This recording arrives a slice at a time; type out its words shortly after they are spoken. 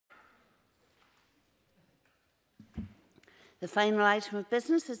The final item of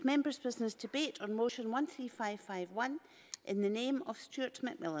business is members' business debate on motion 13551 in the name of Stuart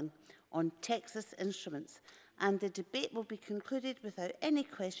McMillan on Texas Instruments, and the debate will be concluded without any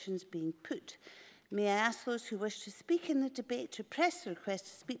questions being put. May I ask those who wish to speak in the debate to press the request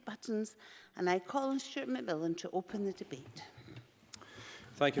to speak buttons, and I call on Stuart McMillan to open the debate.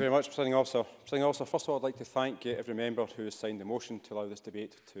 Thank you very much, Presiding Officer. Presiding Officer, first of all, I'd like to thank every member who has signed the motion to allow this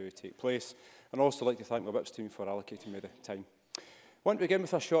debate to take place, and also like to thank my Whips team for allocating me the time. I want to begin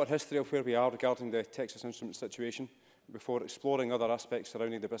with a short history of where we are regarding the Texas Instruments situation, before exploring other aspects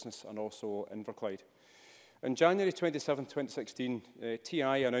surrounding the business and also Inverclyde. On January 27, 2016,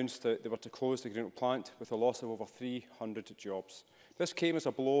 TI announced that they were to close the Greenock plant with a loss of over 300 jobs. This came as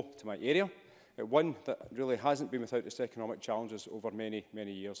a blow to my area, one that really hasn't been without its economic challenges over many,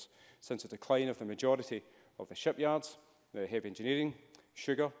 many years, since the decline of the majority of the shipyards, the heavy engineering,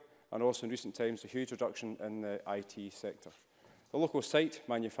 sugar, and also in recent times a huge reduction in the IT sector. The local site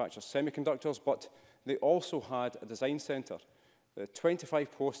manufactures semiconductors, but they also had a design centre. The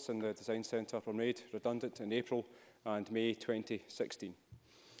 25 posts in the design centre were made redundant in April and May 2016.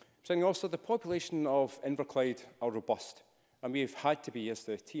 Presiding Officer, the population of Inverclyde are robust, and we have had to be, as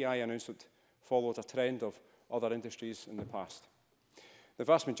the TI announcement followed a trend of other industries in the past. The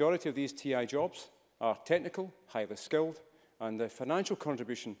vast majority of these TI jobs are technical, highly skilled, and the financial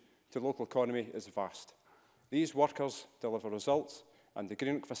contribution to the local economy is vast. These workers deliver results, and the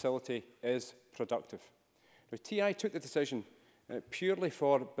Greenock facility is productive. Now, TI took the decision purely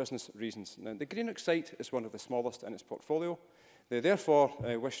for business reasons. Now, the Greenock site is one of the smallest in its portfolio. They therefore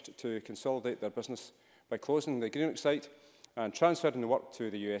wished to consolidate their business by closing the Greenock site and transferring the work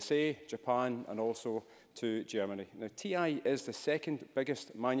to the USA, Japan, and also to Germany. Now, TI is the second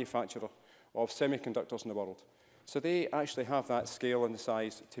biggest manufacturer of semiconductors in the world. So they actually have that scale and the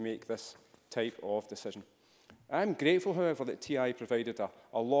size to make this type of decision. I'm grateful, however, that TI provided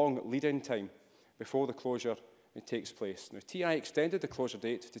a long lead-in time before the closure takes place. Now, TI extended the closure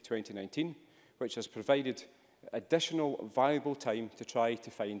date to 2019, which has provided additional valuable time to try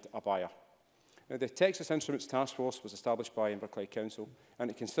to find a buyer. Now, the Texas Instruments Task Force was established by Inverclyde Council, and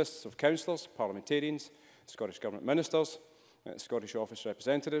it consists of councillors, parliamentarians, Scottish Government ministers, Scottish Office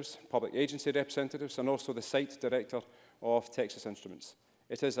representatives, public agency representatives, and also the site director of Texas Instruments.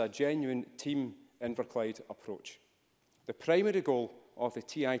 It is a genuine Team Inverclyde approach. The primary goal of the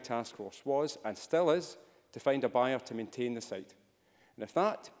TI Task Force was, and still is, to find a buyer to maintain the site. And if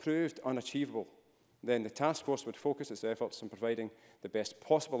that proved unachievable, then the task force would focus its efforts on providing the best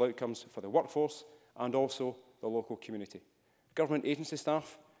possible outcomes for the workforce and also the local community. Government agency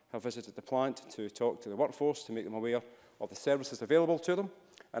staff have visited the plant to talk to the workforce to make them aware of the services available to them,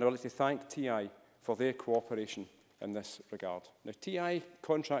 and I would like to thank TI for their cooperation in this regard. Now, TI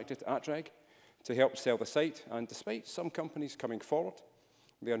contracted ATREG to help sell the site, and despite some companies coming forward,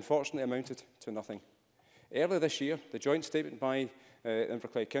 they unfortunately amounted to nothing. Earlier this year, the joint statement by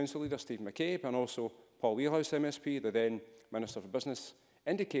Inverclyde Council leader Stephen McCabe and also Paul Wheelhouse MSP, the then Minister for Business,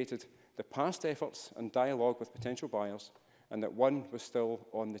 indicated the past efforts and dialogue with potential buyers and that one was still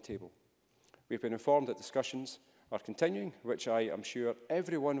on the table. We've been informed that discussions are continuing, which I am sure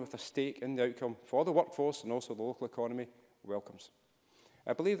everyone with a stake in the outcome for the workforce and also the local economy welcomes.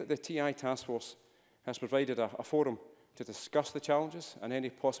 I believe that the TI Task Force has provided a forum to discuss the challenges and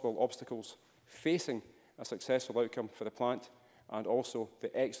any possible obstacles facing a successful outcome for the plant and also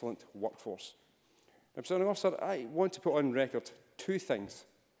the excellent workforce. Now, Presiding Officer, I want to put on record two things.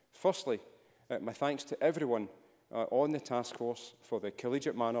 Firstly, my thanks to everyone on the task force for the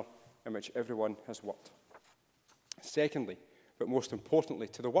collegiate manner in which everyone has worked. Secondly, but most importantly,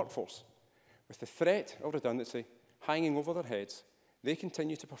 to the workforce. With the threat of redundancy hanging over their heads, they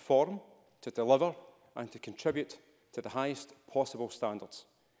continue to perform, to deliver, and to contribute to the highest possible standards.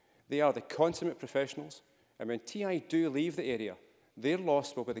 They are the consummate professionals, and when TI do leave the area, their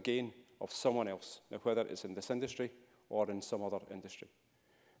loss will be the gain of someone else, now whether it's in this industry or in some other industry.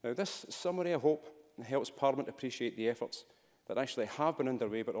 Now, this summary, I hope, helps Parliament appreciate the efforts that actually have been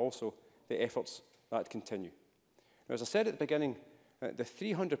underway, but also the efforts that continue. Now, as I said at the beginning, the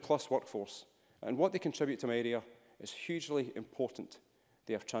 300+ workforce and what they contribute to my area is hugely important.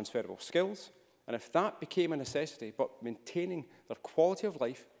 They have transferable skills, and if that became a necessity, but maintaining their quality of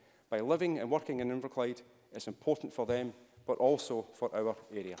life by living and working in Inverclyde is important for them, but also for our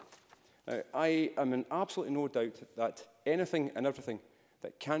area. Now, I am in absolutely no doubt that anything and everything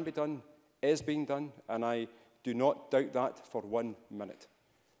that can be done is being done, and I do not doubt that for 1 minute.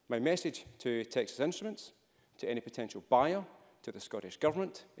 My message to Texas Instruments, to any potential buyer, to the Scottish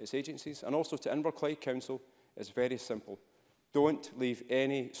Government, its agencies, and also to Inverclyde Council is very simple. Don't leave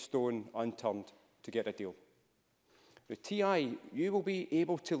any stone unturned to get a deal. With TI, you will be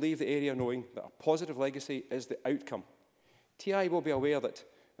able to leave the area knowing that a positive legacy is the outcome. TI will be aware that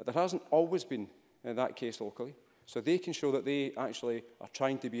there hasn't always been that case locally, so they can show that they actually are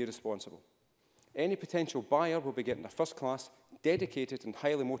trying to be responsible. Any potential buyer will be getting a first-class, dedicated and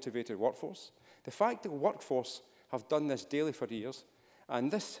highly motivated workforce. The fact that the workforce have done this daily for years,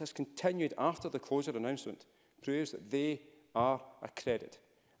 and this has continued after the closure announcement, proves that they are a credit.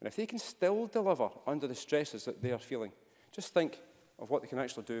 And if they can still deliver under the stresses that they are feeling, just think of what they can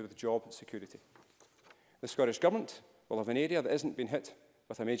actually do with job security. The Scottish Government will have an area that isn't been hit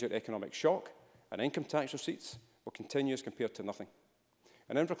with a major economic shock, and income tax receipts will continue as compared to nothing.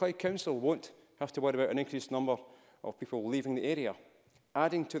 And Inverclyde Council won't have to worry about an increased number of people leaving the area,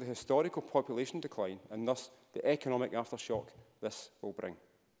 adding to the historical population decline and thus the economic aftershock this will bring.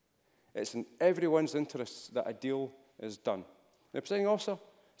 It's in everyone's interests that a deal is done. Now, Presiding Officer,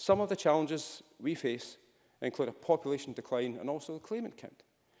 some of the challenges we face include a population decline and also the claimant count.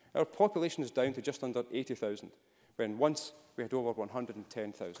 Our population is down to just under 80,000, when once we had over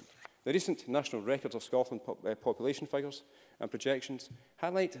 110,000. The recent National Records of Scotland population figures and projections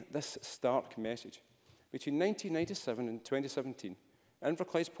highlight this stark message. Between 1997 and 2017,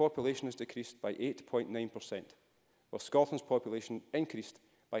 Inverclyde's population has decreased by 8.9%, while Scotland's population increased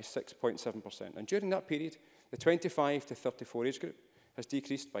by 6.7%. And during that period, the 25 to 34 age group has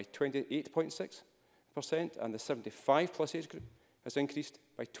decreased by 28.6%, and the 75-plus age group has increased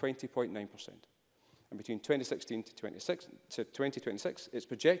by 20.9%. And between 2016 to 2026, it's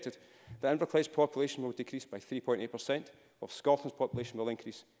projected that Inverclyde's population will decrease by 3.8%, while Scotland's population will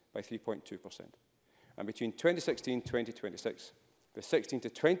increase by 3.2%. And between 2016 and 2026, the 16 to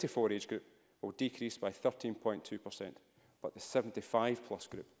 24 age group will decrease by 13.2%, but the 75-plus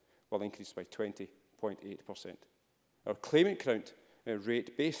group will increase by 20.8%. Our claimant count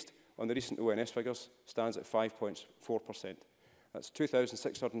rate, based on the recent ONS figures, stands at 5.4%. That's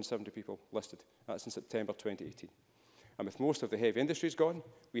 2,670 people listed. That's in September 2018. And with most of the heavy industries gone,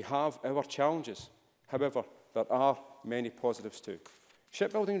 we have our challenges. However, there are many positives too.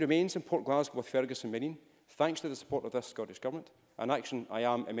 Shipbuilding remains in Port Glasgow with Ferguson Marine, thanks to the support of this Scottish Government, an action I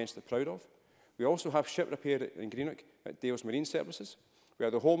am immensely proud of. We also have ship repair in Greenock at Dales Marine Services. We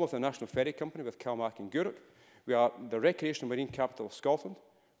are the home of the National Ferry Company with Calmac and Gourock. We are the recreational marine capital of Scotland,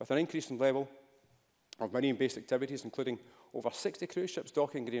 with an increasing level of marine-based activities, including over 60 cruise ships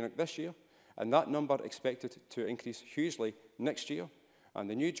docking in Greenock this year, and that number expected to increase hugely next year. And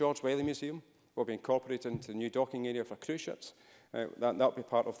the new George Wiley Museum will be incorporated into the new docking area for cruise ships. That will be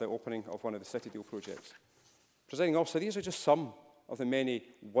part of the opening of one of the City Deal projects. Presiding Officer, these are just some of the many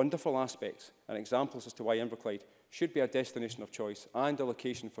wonderful aspects and examples as to why Inverclyde should be a destination of choice and a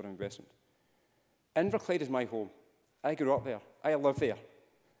location for investment. Inverclyde is my home. I grew up there, I live there,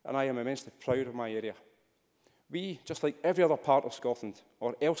 and I am immensely proud of my area. We, just like every other part of Scotland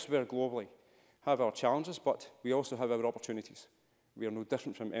or elsewhere globally, have our challenges, but we also have our opportunities. We are no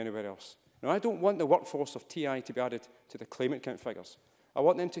different from anywhere else. Now, I don't want the workforce of TI to be added to the claimant count figures. I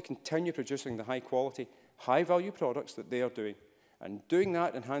want them to continue producing the high-quality, high-value products that they are doing. And doing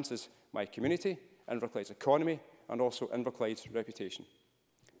that enhances my community, Inverclyde's economy, and also Inverclyde's reputation.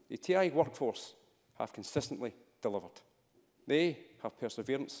 The TI workforce have consistently delivered. They have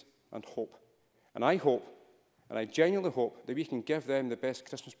perseverance and hope. And I hope, and I genuinely hope, that we can give them the best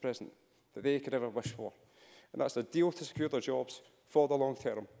Christmas present that they could ever wish for. And that's a deal to secure their jobs for the long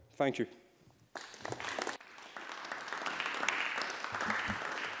term. Thank you.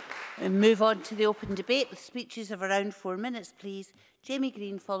 We move on to the open debate with speeches of around 4 minutes, please. Jamie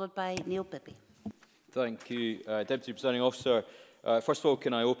Green, followed by Neil Bibby. Thank you, Deputy Presiding Officer. First of all,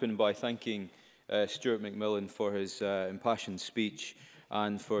 can I open by thanking Stuart McMillan for his impassioned speech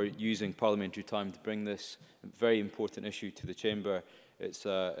and for using parliamentary time to bring this very important issue to the Chamber. It's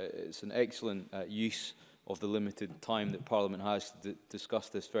an excellent use of the limited time that Parliament has to discuss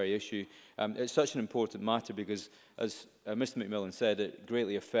this very issue. It's such an important matter because, as Mr McMillan said, it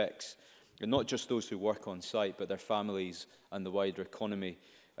greatly affects not just those who work on site, but their families and the wider economy.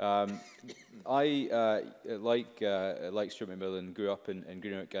 I, like Stuart McMillan, grew up in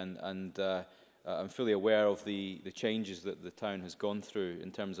Greenock, and I'm fully aware of the changes that the town has gone through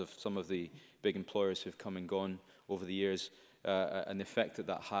in terms of some of the big employers who've come and gone over the years, and the effect that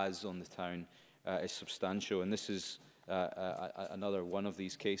that has on the town is substantial. And this is another one of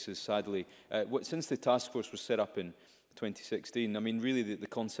these cases, sadly. Since the task force was set up in 2016, I mean, really the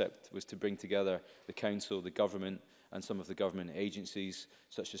concept was to bring together the council, the government, and some of the government agencies,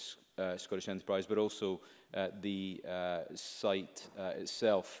 such as Scottish Enterprise, but also the site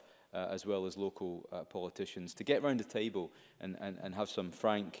itself, as well as local politicians, to get round the table and have some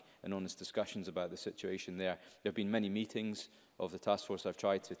frank and honest discussions about the situation there. There have been many meetings of the task force. I've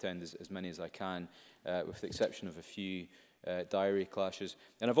tried to attend as many as I can, with the exception of a few diary clashes.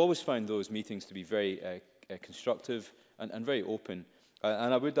 And I've always found those meetings to be very constructive and very open.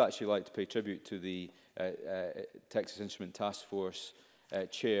 And I would actually like to pay tribute to the Texas Instrument Task Force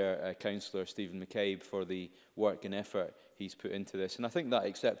Chair, Councillor Stephen McCabe, for the work and effort he's put into this. And I think that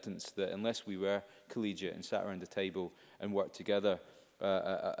acceptance that unless we were collegiate and sat around the table and worked together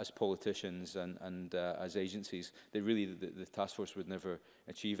as politicians and as agencies, that really the task force would never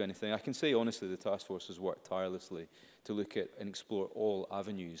achieve anything. I can say honestly the task force has worked tirelessly to look at and explore all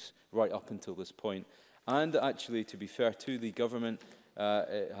avenues right up until this point. And actually, to be fair to the government,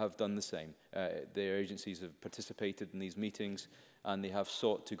 have done the same. Their agencies have participated in these meetings, and they have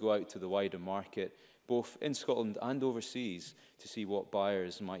sought to go out to the wider market, both in Scotland and overseas, to see what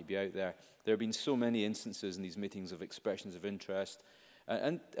buyers might be out there. There have been so many instances in these meetings of expressions of interest.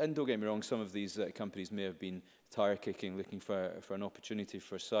 And don't get me wrong, some of these companies may have been tire-kicking, looking for an opportunity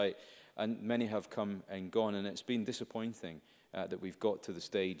for a site. And many have come and gone, and it's been disappointing that we've got to the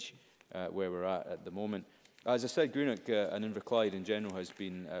stage where we're at the moment. As I said, Greenock and Inverclyde in general has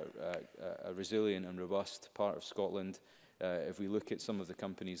been a resilient and robust part of Scotland. If we look at some of the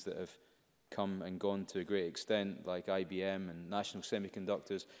companies that have come and gone to a great extent, like IBM and National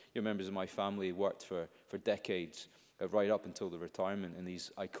Semiconductors, your members of my family worked for decades, right up until the retirement in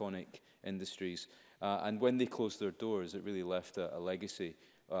these iconic industries. And when they closed their doors, it really left a legacy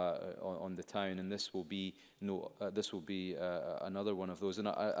on the town, and this will be another one of those. And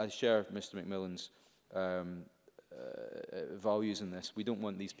I share Mr. McMillan's values in this. We don't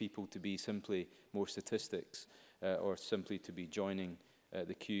want these people to be simply more statistics or simply to be joining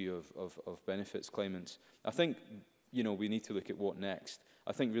the queue of benefits claimants. I think, you know, we need to look at what next.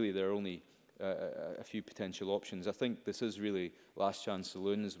 I think really there are only a few potential options. I think this is really last chance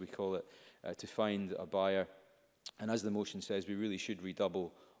saloon, as we call it, to find a buyer. And as the motion says, we really should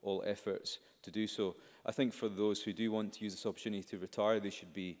redouble all efforts to do so. I think for those who do want to use this opportunity to retire, they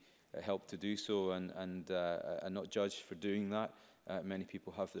should be helped to do so and not judged for doing that. Many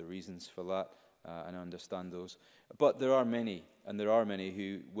people have their reasons for that, and I understand those. But there are many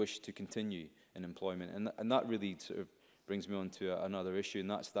who wish to continue in employment, and that really sort of brings me on to another issue, and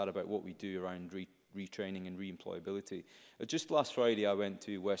that's that about what we do around retraining and re-employability. Just last Friday, I went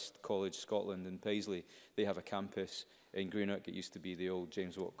to West College Scotland in Paisley. They have a campus in Greenock. It used to be the old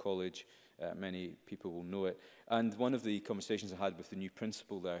James Watt College. Many people will know it. And one of the conversations I had with the new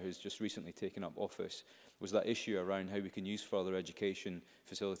principal there, who's just recently taken up office, was that issue around how we can use further education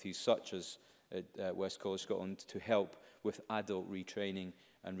facilities such as West College Scotland to help with adult retraining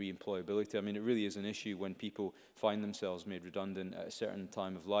and re-employability. I mean, it really is an issue when people find themselves made redundant at a certain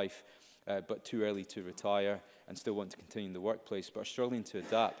time of life, but too early to retire and still want to continue in the workplace, but are struggling to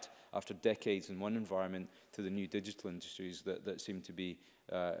adapt after decades in one environment to the new digital industries that seem to be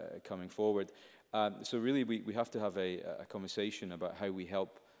coming forward. So really we have to have a conversation about how we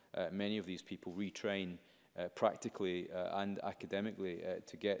help many of these people retrain practically and academically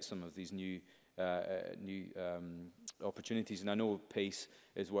to get some of these new opportunities. And I know PACE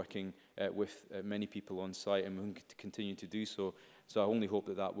is working with many people on site and will continue to do so. So I only hope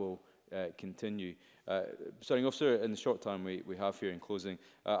that that will continue. Starting officer, in the short time we have here in closing,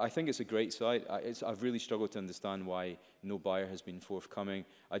 I think it's a great site. I've really struggled to understand why no buyer has been forthcoming.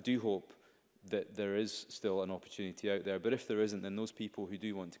 I do hope that there is still an opportunity out there, but if there isn't, then those people who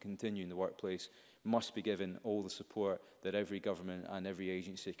do want to continue in the workplace must be given all the support that every government and every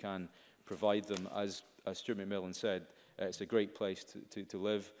agency can provide them. As Stuart McMillan said, it's a great place to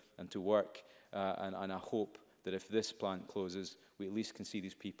live and to work, and I hope that if this plant closes, we at least can see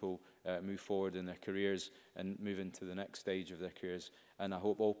these people move forward in their careers and move into the next stage of their careers. And I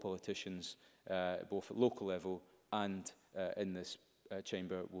hope all politicians, both at local level and in this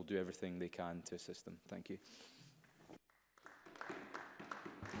chamber, will do everything they can to assist them. Thank you.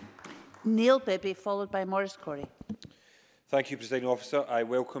 Neil Bibby, followed by Maurice Corey. Thank you, Presiding Officer. I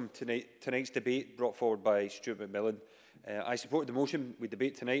welcome tonight's debate brought forward by Stuart McMillan. I support the motion we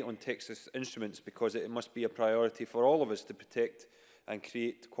debate tonight on Texas Instruments because it must be a priority for all of us to protect and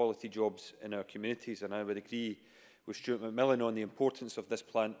create quality jobs in our communities. And I would agree with Stuart McMillan on the importance of this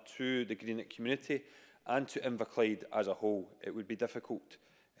plant to the Greenock community and to Inverclyde as a whole. It would be difficult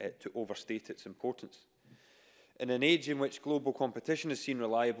to overstate its importance. In an age in which global competition has seen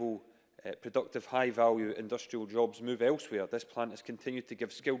reliable, productive, high-value industrial jobs move elsewhere, this plant has continued to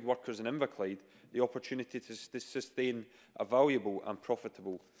give skilled workers in Inverclyde the opportunity to sustain a valuable and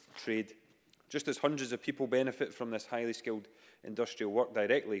profitable trade. Just as hundreds of people benefit from this highly skilled industrial work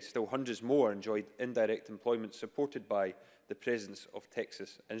directly, still hundreds more enjoyed indirect employment supported by the presence of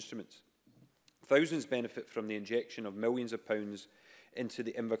Texas Instruments. Thousands benefit from the injection of millions of pounds into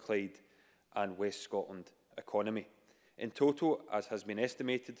the Inverclyde and West Scotland economy. In total, as has been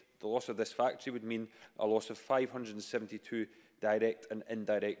estimated, the loss of this factory would mean a loss of 572 direct and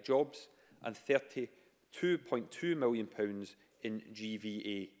indirect jobs and £32.2 million in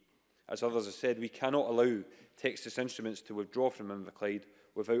GVA. As others have said, we cannot allow Texas Instruments to withdraw from Inverclyde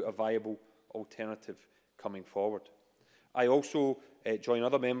without a viable alternative coming forward. I also join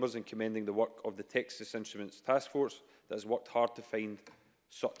other members in commending the work of the Texas Instruments Task Force that has worked hard to find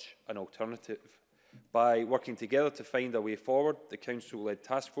such an alternative. By working together to find a way forward, the Council-led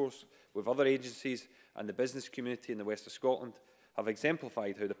task force with other agencies and the business community in the West of Scotland have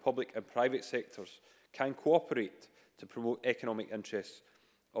exemplified how the public and private sectors can cooperate to promote economic interests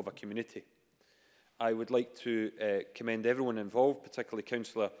of a community. I would like to commend everyone involved, particularly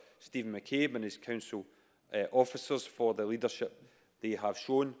Councillor Stephen McCabe and his council officers for the leadership they have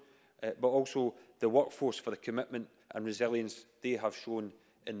shown, but also the workforce for the commitment and resilience they have shown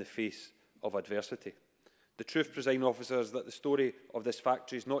in the face of adversity. The truth, Presiding Officer, is that the story of this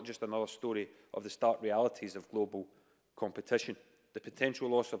factory is not just another story of the stark realities of global competition. The potential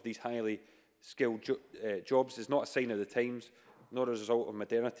loss of these highly skilled jobs is not a sign of the times, nor a result of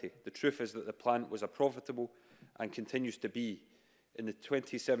modernity. The truth is that the plant was a profitable and continues to be. In the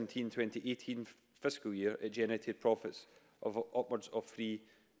 2017-2018 fiscal year, it generated profits of upwards of £3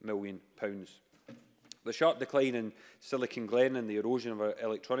 million. The sharp decline in Silicon Glen and the erosion of our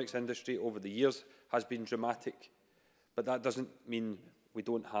electronics industry over the years has been dramatic, but that doesn't mean we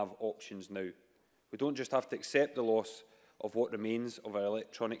don't have options now. We don't just have to accept the loss of what remains of our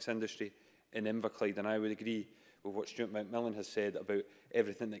electronics industry in Inverclyde, and I would agree with what Stuart McMillan has said about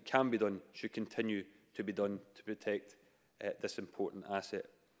everything that can be done should continue to be done to protect this important asset.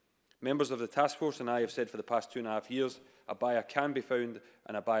 Members of the task force and I have said for the past 2.5 years, a buyer can be found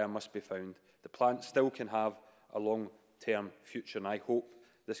and a buyer must be found. The plant still can have a long-term future, and I hope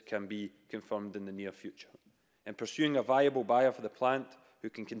this can be confirmed in the near future. In pursuing a viable buyer for the plant who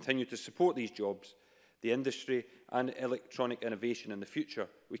can continue to support these jobs, the industry and electronic innovation in the future,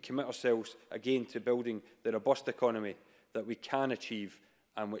 we commit ourselves again to building the robust economy that we can achieve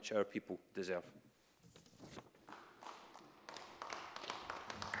and which our people deserve.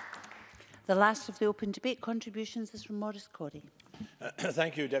 The last of the open debate contributions is from Maurice Corrie.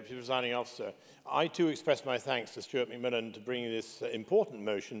 Thank you, Deputy Presiding Officer. I too express my thanks to Stuart McMillan to bringing this important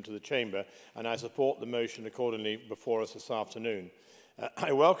motion to the Chamber, and I support the motion accordingly before us this afternoon.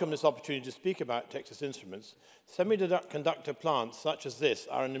 I welcome this opportunity to speak about Texas Instruments. Semiconductor plants such as this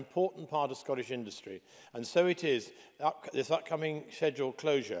are an important part of Scottish industry, and so it is. This upcoming scheduled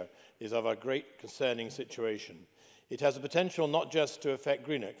closure is of a great concerning situation. It has the potential not just to affect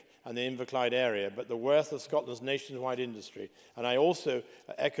Greenock and the Inverclyde area, but the worth of Scotland's nationwide industry. And I also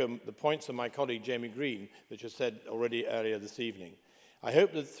echo the points of my colleague Jamie Green, which was said already earlier this evening. I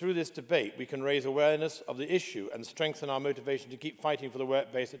hope that through this debate we can raise awareness of the issue and strengthen our motivation to keep fighting for the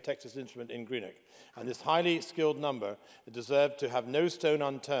work base at Texas Instrument in Greenock. And this highly skilled number deserve to have no stone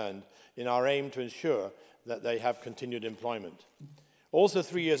unturned in our aim to ensure that they have continued employment. Also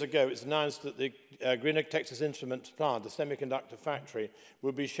 3 years ago, it was announced that the Greenock Texas Instruments plant, the semiconductor factory,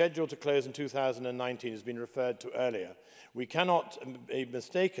 will be scheduled to close in 2019, as has been referred to earlier. We cannot be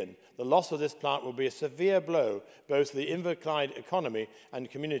mistaken. The loss of this plant will be a severe blow both to the Inverclyde economy and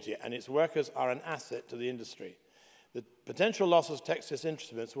community, and its workers are an asset to the industry. The potential loss of Texas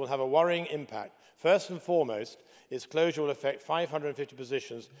Instruments will have a worrying impact. First and foremost, its closure will affect 550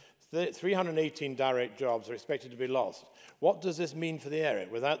 positions. 318 direct jobs are expected to be lost. What does this mean for the area?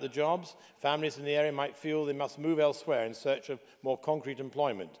 Without the jobs, families in the area might feel they must move elsewhere in search of more concrete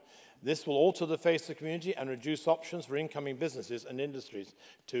employment. This will alter the face of the community and reduce options for incoming businesses and industries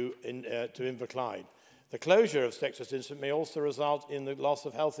to Inverclyde. The closure of Texas Instruments may also result in the loss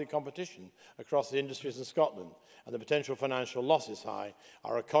of healthy competition across the industries in Scotland, and the potential financial loss is high.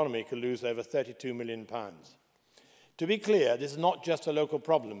 Our economy could lose over £32 million. To be clear, this is not just a local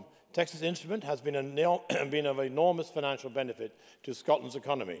problem. Texas Instrument has been of enormous financial benefit to Scotland's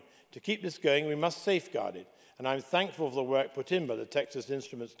economy. To keep this going, we must safeguard it, and I'm thankful for the work put in by the Texas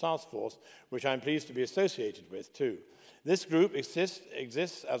Instruments Task Force, which I'm pleased to be associated with too. This group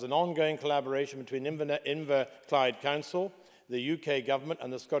exists as an ongoing collaboration between Inverclyde Council, the UK Government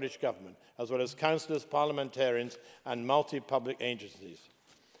and the Scottish Government, as well as councillors, parliamentarians and multi-public agencies.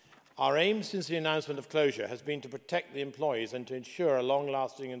 Our aim since the announcement of closure has been to protect the employees and to ensure a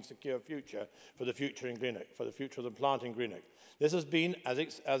long-lasting and secure future for the future in Greenock, for the future of the plant in Greenock. This has been, as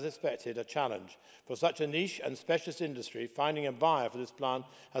expected, a challenge. For such a niche and specialist industry, finding a buyer for this plant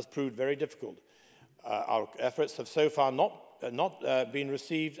has proved very difficult. Our efforts have so far not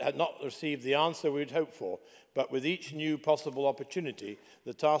received the answer we'd hoped for, but with each new possible opportunity,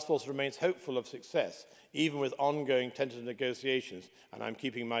 the task force remains hopeful of success, even with ongoing tentative negotiations, and I'm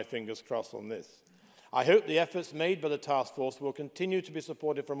keeping my fingers crossed on this. I hope the efforts made by the task force will continue to be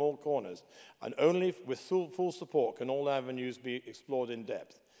supported from all corners, and only with full support can all avenues be explored in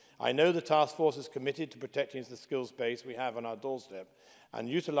depth. I know the task force is committed to protecting the skills base we have on our doorstep and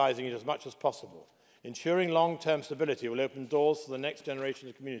utilising it as much as possible. Ensuring long-term stability will open doors to the next generation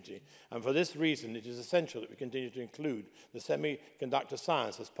of the community, and for this reason it is essential that we continue to include the semiconductor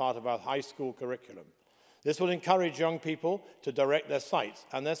science as part of our high school curriculum. This will encourage young people to direct their sights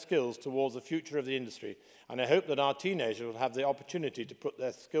and their skills towards the future of the industry, and I hope that our teenagers will have the opportunity to put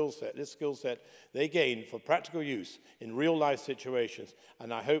this skill set they gain for practical use in real-life situations,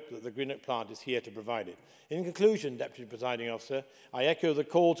 and I hope that the Greenock plant is here to provide it. In conclusion, Deputy Presiding Officer, I echo the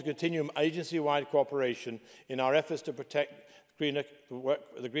call to continue agency-wide cooperation in our efforts to protect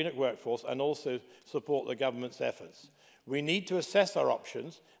the Greenock workforce and also support the government's efforts. We need to assess our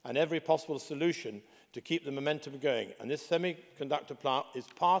options and every possible solution to keep the momentum going, and this semiconductor plant is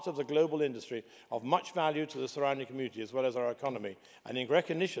part of the global industry of much value to the surrounding community as well as our economy, and in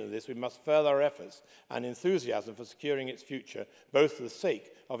recognition of this we must further our efforts and enthusiasm for securing its future, both for the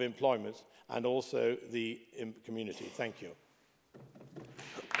sake of employment and also the community. Thank you.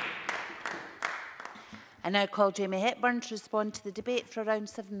 I now call Jamie Hepburn to respond to the debate for around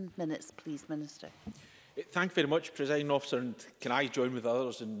 7 minutes, please, Minister. Thank you very much, Presiding Officer, and can I join with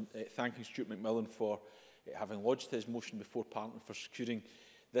others in thanking Stuart McMillan for having lodged his motion before Parliament for securing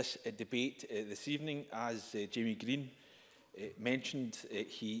this debate this evening. As Jamie Green mentioned,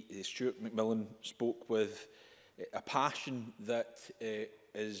 Stuart McMillan spoke with a passion that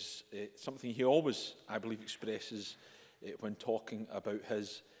is something he always, I believe, expresses when talking about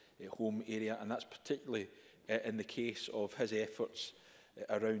his home area, and that's particularly in the case of his efforts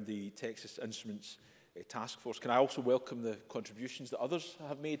around the Texas Instruments task force. Can I also welcome the contributions that others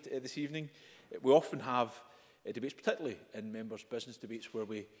have made this evening? We often have debates, particularly in members' business debates, where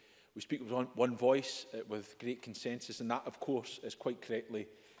we speak with one voice with great consensus, and that, of course, is quite correctly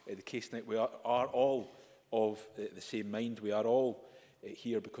the case tonight. We are all of the same mind. We are all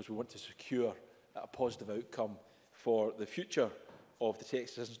here because we want to secure a positive outcome for the future of the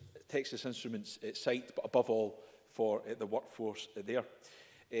Texas Instruments site, but above all for the workforce there.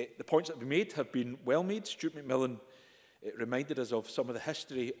 The points that have been made have been well made. Stuart McMillan reminded us of some of the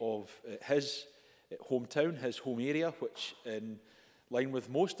history of his hometown, his home area, which, in line with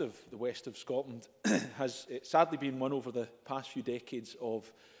most of the west of Scotland, has sadly been one over the past few decades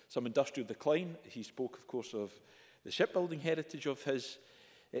of some industrial decline. He spoke, of course, of the shipbuilding heritage of his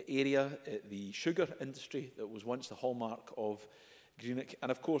area, the sugar industry that was once the hallmark of Greenock,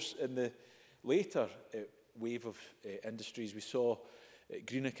 and, of course, in the later wave of industries, we saw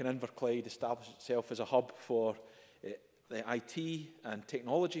Greenock and Inverclyde established itself as a hub for the IT and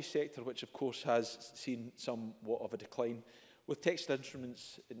technology sector, which of course has seen somewhat of a decline, with Texas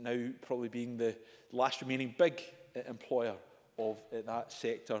Instruments now probably being the last remaining big employer of that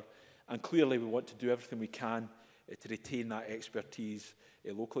sector. And clearly we want to do everything we can to retain that expertise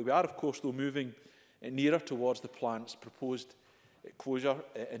locally. We are, of course, though, moving nearer towards the plant's proposed closure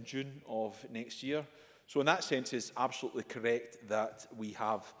in June of next year. So in that sense, it's absolutely correct that we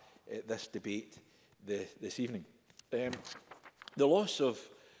have this debate this evening. The loss of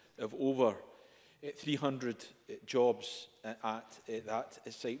over 300 jobs at that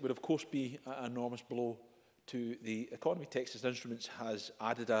site would, of course, be an enormous blow to the economy. Texas Instruments has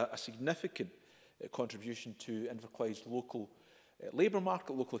added a significant contribution to Inverclyde's local labour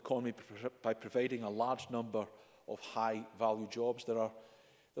market, local economy, by providing a large number of high-value jobs.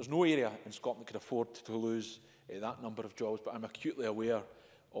 There's no area in Scotland that could afford to lose that number of jobs, but I'm acutely aware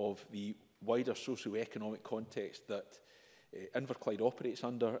of the wider socio-economic context that Inverclyde operates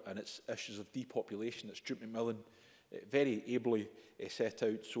under and its issues of depopulation that Stuart McMillan very ably set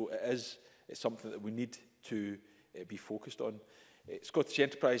out. So it's something that we need to be focused on. Scottish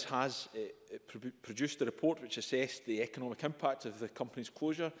Enterprise has produced a report which assessed the economic impact of the company's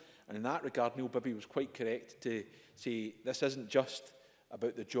closure, and in that regard Neil Bibby was quite correct to say this isn't just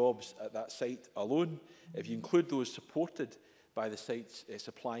about the jobs at that site alone. If you include those supported by the site's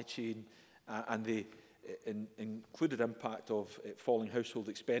supply chain and the included impact of falling household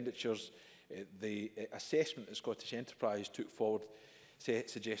expenditures, the assessment that Scottish Enterprise took forward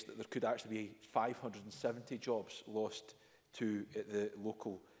suggest that there could actually be 570 jobs lost to the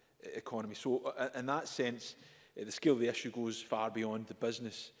local economy. So in that sense, the scale of the issue goes far beyond the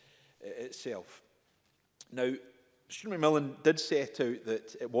business itself. Now, Stuart Macmillan did set out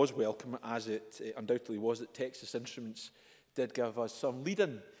that it was welcome, as it undoubtedly was, that Texas Instruments did give us some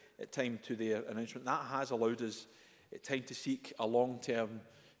lead-in time to their announcement. That has allowed us time to seek a long-term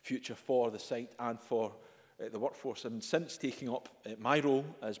future for the site and for the workforce. And since taking up my role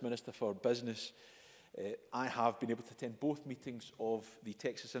as Minister for Business, I have been able to attend both meetings of the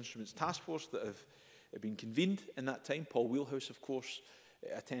Texas Instruments Task Force that have been convened in that time. Paul Wheelhouse, of course,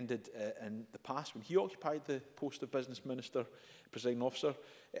 attended in the past when he occupied the post of Business Minister, Presiding Officer.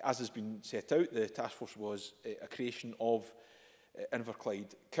 As has been set out, the task force was a creation of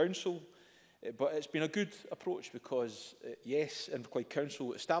Inverclyde Council, but it's been a good approach because, yes, Inverclyde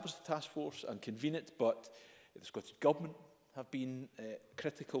Council established the task force and convened it, but the Scottish Government have been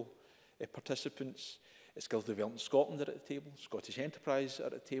critical participants. Skills Development Scotland are at the table, Scottish Enterprise are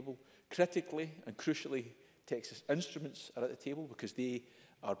at the table. Critically and crucially, Texas Instruments are at the table because they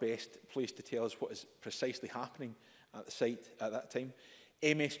are best placed to tell us what is precisely happening at the site at that time.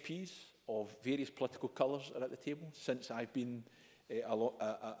 MSPs of various political colours are at the table. Since I've been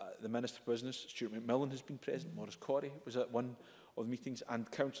the Minister for Business, Stuart Macmillan has been present, Maurice Corrie was at one of the meetings, and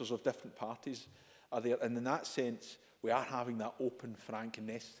councillors of different parties are there. And in that sense, we are having that open, frank and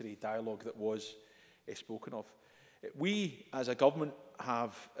necessary dialogue that was spoken of. We, as a government,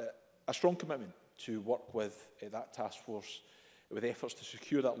 have a strong commitment to work with that task force with efforts to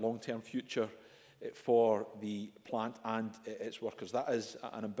secure that long-term future for the plant and its workers. That is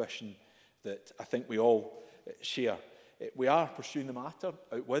an ambition that I think we all share. We are pursuing the matter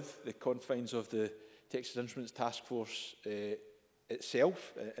out with the confines of the Texas Instruments Task Force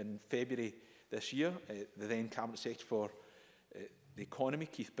itself. In February this year, the then Cabinet Secretary for the Economy,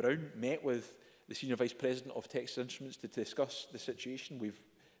 Keith Brown, met with the Senior Vice President of Texas Instruments to discuss the situation. We've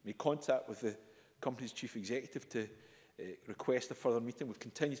made contact with the company's Chief Executive to request a further meeting. We've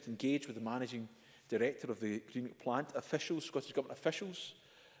continued to engage with the Managing Director of the Greenwood plant. Officials, Scottish Government officials,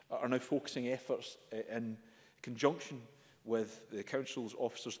 are now focusing efforts in conjunction with the Council's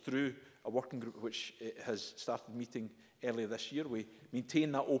officers through a working group which has started meeting earlier this year. We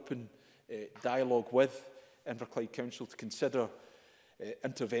maintain that open dialogue with Inverclyde Council to consider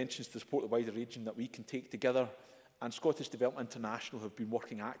interventions to support the wider region that we can take together. And Scottish Development International have been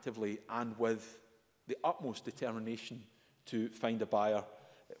working actively and with the utmost determination to find a buyer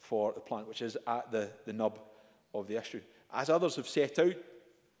for the plant, which is at the nub of the issue. As others have set out, it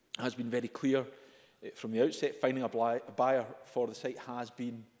has been very clear from the outset, finding a buyer for the site has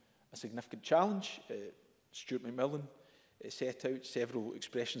been a significant challenge. Stuart Macmillan set out several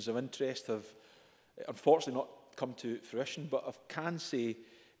expressions of interest have unfortunately not come to fruition, but I can say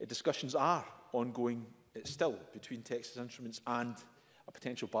discussions are ongoing still between Texas Instruments and a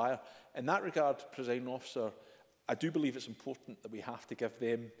potential buyer. In that regard, Presiding Officer, I do believe it's important that we have to give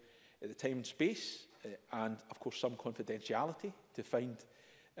them the time and space and, of course, some confidentiality to find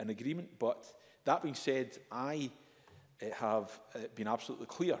an agreement. But that being said, I have been absolutely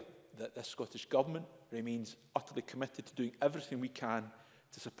clear that the Scottish Government remains utterly committed to doing everything we can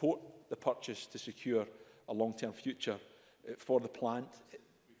to support the purchase to secure a long-term future for the plant.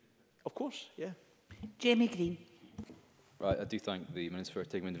 Of course, yeah. Jamie Green. Right, I do thank the Minister for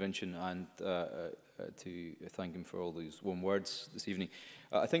taking my intervention and to thank him for all those warm words this evening.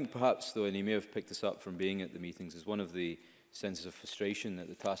 I think perhaps, though, and he may have picked this up from being at the meetings, is one of the senses of frustration that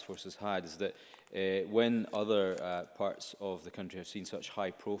the task force has had is that when other parts of the country have seen such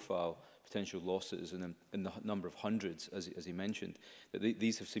high-profile potential losses in the number of hundreds, as he mentioned, that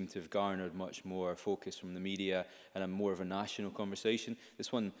these have seemed to have garnered much more focus from the media and a more of a national conversation.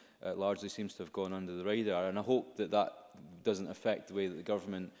 This one largely seems to have gone under the radar, and I hope that that doesn't affect the way that the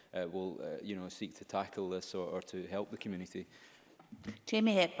government will seek to tackle this or to help the community.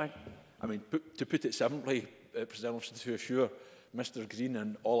 Jamie Hepburn. I mean, to put it simply, President Officer, to assure Mr Green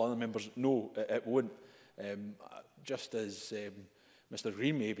and all other members, no, it won't. Just as Mr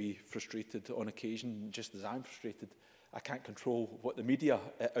Green may be frustrated on occasion, just as I'm frustrated, I can't control what the media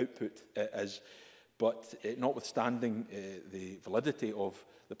output is. But notwithstanding the validity of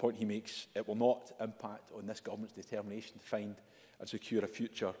the point he makes, it will not impact on this government's determination to find and secure a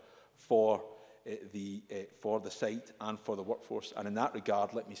future for the site and for the workforce. And in that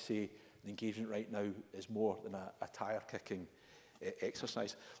regard, let me say, the engagement right now is more than a tire-kicking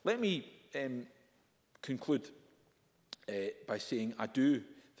exercise. Let me conclude by saying I do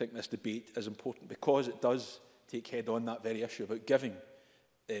think this debate is important because it does take head on that very issue about giving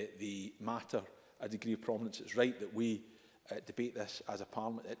the matter a degree of prominence. It's right that we, debate this as a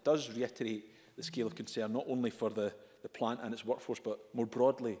Parliament. It does reiterate the scale of concern, not only for the plant and its workforce, but more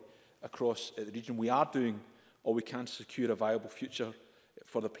broadly across the region. We are doing all we can to secure a viable future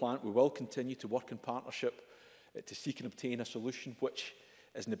for the plant. We will continue to work in partnership to seek and obtain a solution which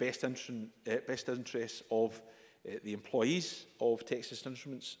is in the best interest of the employees of Texas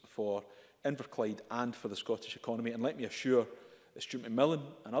Instruments, for Inverclyde and for the Scottish economy. And let me assure Stuart McMillan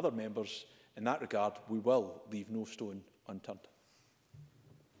and other members, in that regard, we will leave no stone unturned.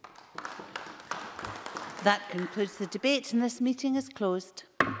 That concludes the debate, and this meeting is closed.